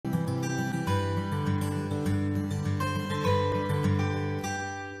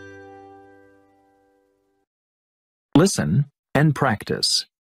Listen and practice.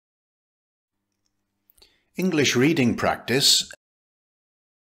 English reading practice.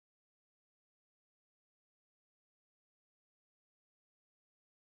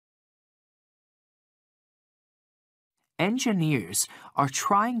 Engineers are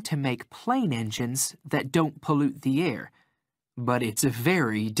trying to make plane engines that don't pollute the air, but it's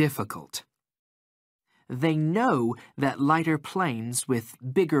very difficult. They know that lighter planes with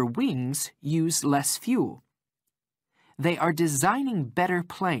bigger wings use less fuel. They are designing better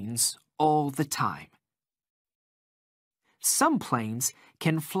planes all the time. Some planes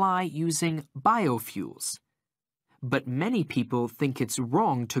can fly using biofuels, but many people think it's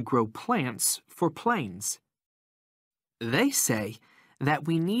wrong to grow plants for planes. They say that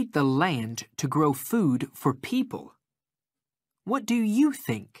we need the land to grow food for people. What do you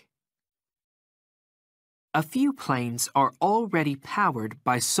think? A few planes are already powered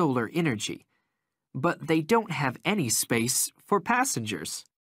by solar energy, but they don't have any space for passengers.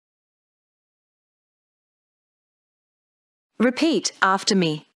 Repeat after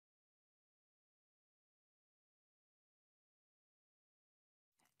me.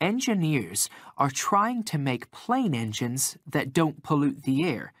 Engineers are trying to make plane engines that don't pollute the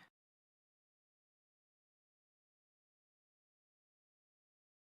air.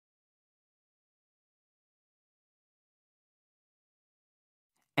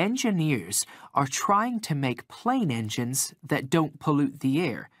 Engineers are trying to make plane engines that don't pollute the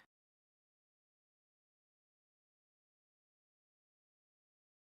air.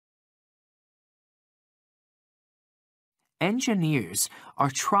 Engineers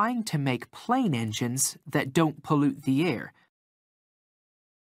are trying to make plane engines that don't pollute the air.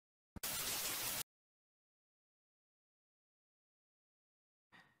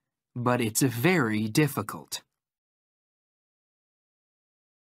 But it's very difficult.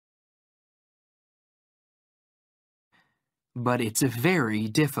 But it's very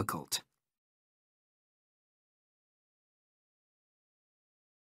difficult.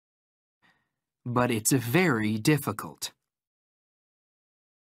 But it's very difficult.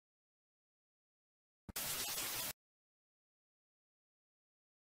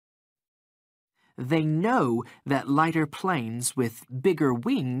 They know that lighter planes with bigger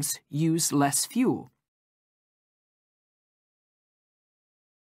wings use less fuel.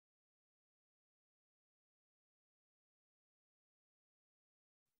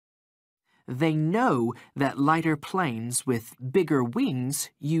 They know that lighter planes with bigger wings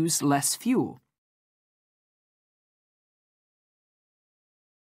use less fuel.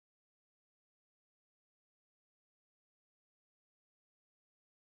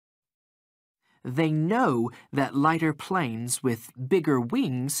 They know that lighter planes with bigger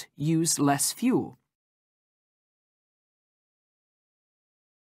wings use less fuel.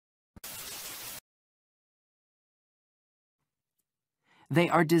 They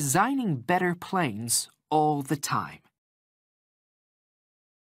are designing better planes all the time.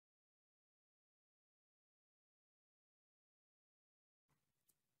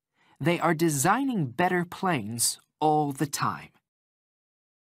 They are designing better planes all the time.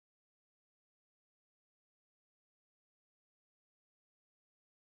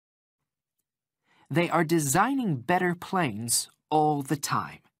 They are designing better planes all the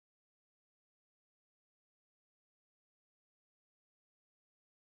time.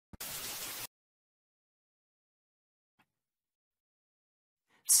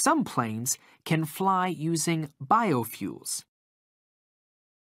 Some planes can fly using biofuels.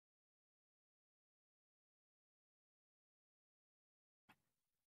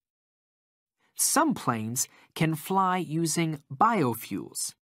 Some planes can fly using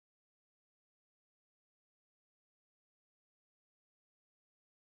biofuels.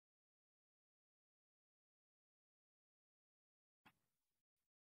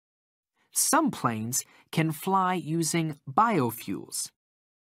 Some planes can fly using biofuels.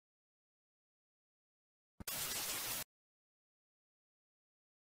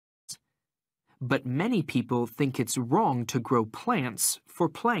 But many people think it's wrong to grow plants for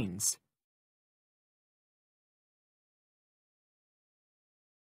planes.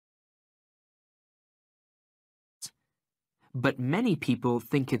 But many people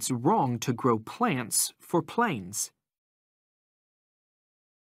think it's wrong to grow plants for planes.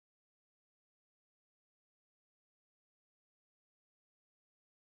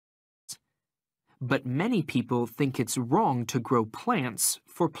 But many people think it's wrong to grow plants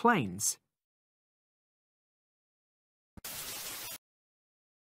for planes.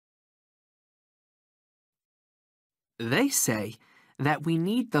 They say that we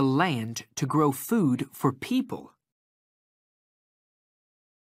need the land to grow food for people.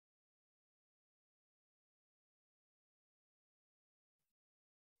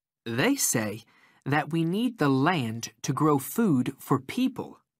 They say that we need the land to grow food for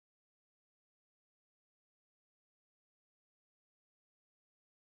people.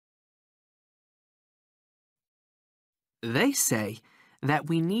 They say that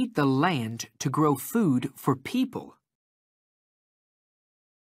we need the land to grow food for people.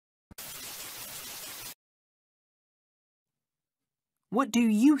 What do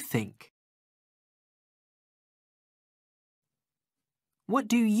you think? What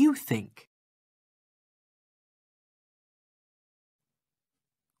do you think?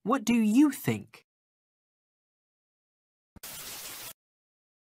 What do you think?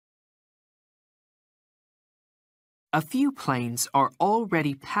 A few planes are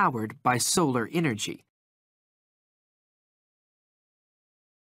already powered by solar energy.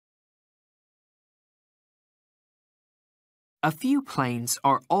 A few planes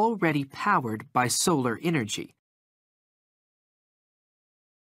are already powered by solar energy.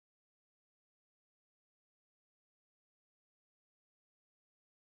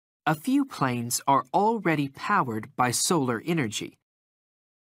 A few planes are already powered by solar energy.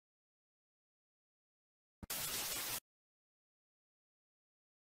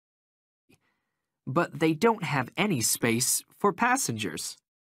 But they don't have any space for passengers.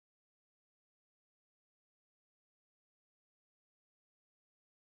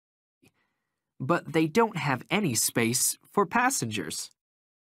 But they don't have any space for passengers.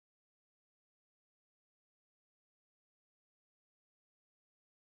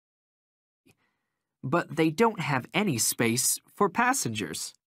 But they don't have any space for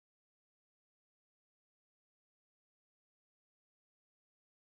passengers.